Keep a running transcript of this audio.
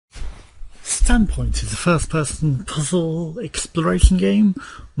Standpoint is a first-person puzzle exploration game,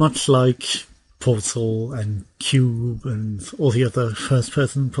 much like Portal and Cube and all the other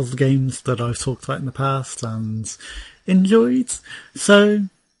first-person puzzle games that I've talked about in the past and enjoyed. So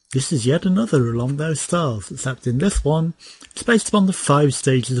this is yet another along those styles, except in this one, it's based upon the 5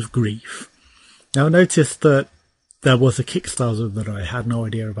 stages of grief. Now I noticed that there was a Kickstarter that I had no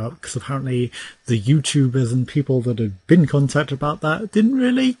idea about, because apparently the YouTubers and people that had been contacted about that didn't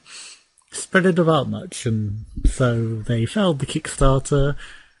really spread it about much, and so they failed the Kickstarter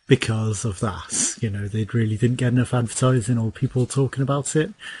because of that. You know, they really didn't get enough advertising or people talking about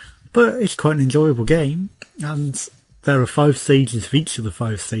it. But it's quite an enjoyable game, and there are 5 stages for each of the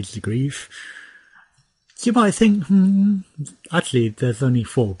 5 stages of grief. You might think, actually there's only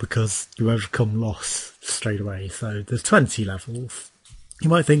 4 because you overcome loss straight away, so there's 20 levels. You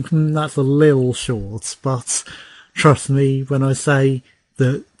might think, that's a little short, but trust me when I say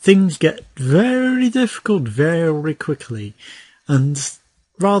that things get very difficult very quickly, and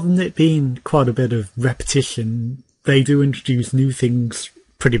rather than it being quite a bit of repetition, they do introduce new things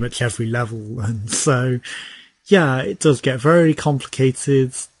pretty much every level, and so yeah, it does get very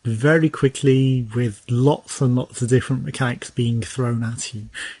complicated very quickly with lots and lots of different mechanics being thrown at you.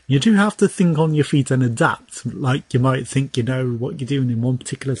 You do have to think on your feet and adapt, like you might think you know what you're doing in one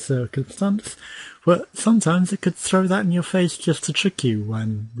particular circumstance, but sometimes it could throw that in your face just to trick you,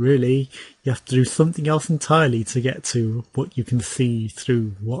 when really you have to do something else entirely to get to what you can see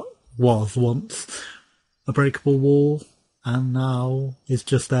through what was once a breakable wall, and now is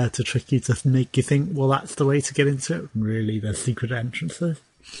just there to trick you, to make you think, well, that's the way to get into it. And really, there's secret entrances.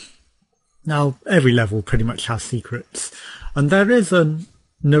 Now, every level pretty much has secrets, and there is a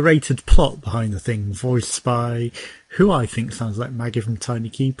narrated plot behind the thing, voiced by who I think sounds like Maggie from Tiny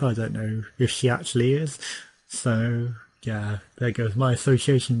Keep. I don't know if she actually is, so yeah, there goes my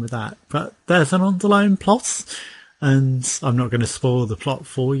association with that. But there's an underlying plot, and I'm not going to spoil the plot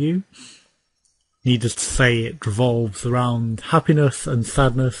for you. Needless to say, it revolves around happiness and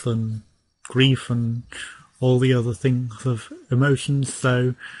sadness and grief and all the other things of emotions.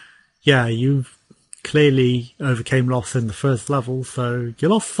 So yeah, you've clearly overcame loss in the first level, so you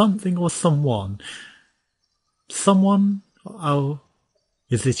lost something or someone. Someone? Oh,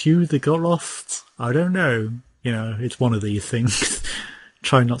 is it you that got lost? I don't know. You know, it's one of these things.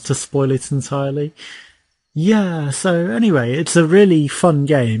 Try not to spoil it entirely. Yeah, so anyway, it's a really fun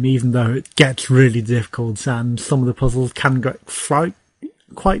game, even though it gets really difficult and some of the puzzles can get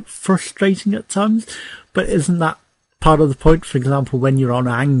quite frustrating at times. But isn't that part of the point? For example, when you're on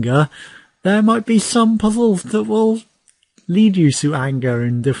anger, there might be some puzzles that will lead you to anger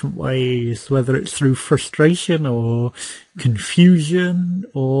in different ways, whether it's through frustration or confusion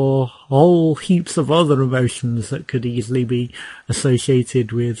or whole heaps of other emotions that could easily be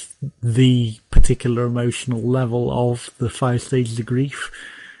associated with the particular emotional level of the 5 stages of grief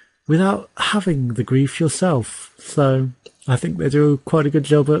without having the grief yourself. So I think they do quite a good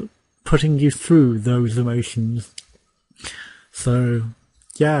job at putting you through those emotions. So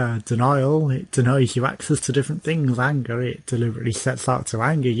yeah, denial, it denies you access to different things. Anger, it deliberately sets out to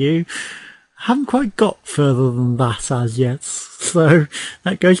anger you. Haven't quite got further than that as yet, so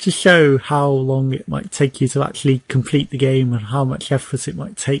that goes to show how long it might take you to actually complete the game and how much effort it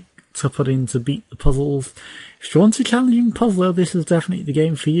might take to put in to beat the puzzles. If you want a challenging puzzler, this is definitely the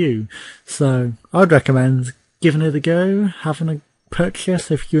game for you. So I'd recommend giving it a go, having a purchase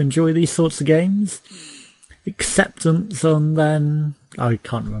if you enjoy these sorts of games. Acceptance, and then I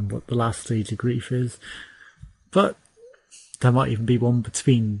can't remember what the last stage of grief is, but there might even be one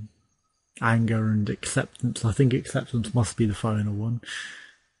between anger and acceptance. I think acceptance must be the final one.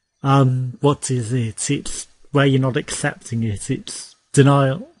 What is it? It's where you're not accepting it. It's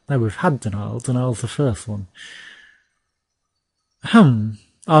denial. No, we've had denial. Denial's the first one. I'm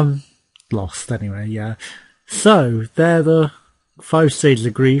lost anyway, yeah. So, they're the 5 stages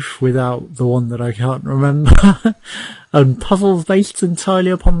of grief without the one that I can't remember. And puzzles based entirely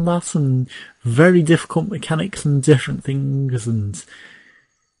upon that, and very difficult mechanics and different things, and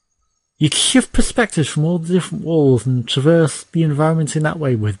you can shift perspectives from all the different walls and traverse the environment in that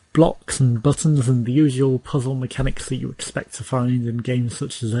way with blocks and buttons and the usual puzzle mechanics that you expect to find in games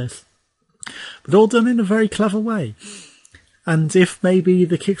such as this. But all done in a very clever way. And if maybe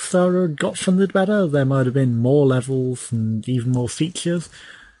the Kickstarter had got funded better, there might have been more levels and even more features.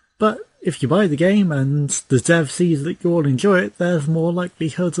 But if you buy the game and the dev sees that you all enjoy it, there's more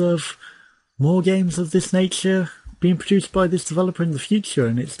likelihood of more games of this nature being produced by this developer in the future,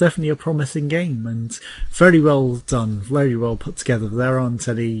 and it's definitely a promising game and very well done, very well put together. There aren't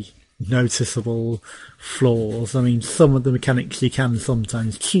any noticeable flaws. I mean, some of the mechanics you can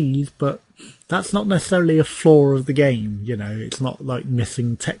sometimes cheese, but that's not necessarily a flaw of the game, you know, it's not like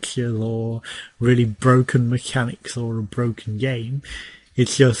missing textures or really broken mechanics or a broken game.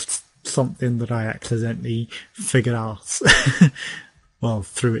 It's just something that I accidentally figured out, well,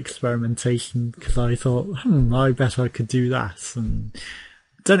 through experimentation, because I thought, I bet I could do that, and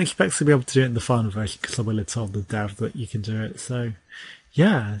don't expect to be able to do it in the final version because I will have told the dev that you can do it. So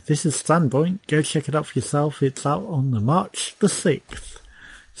yeah, this is Standpoint. Go check it out for yourself. It's out on the March the 6th.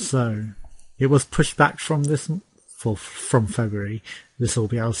 So it was pushed back from from February. This will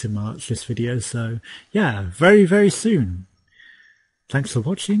be out in March, this video. So yeah, very, very soon. Thanks for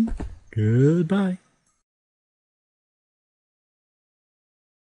watching. Goodbye.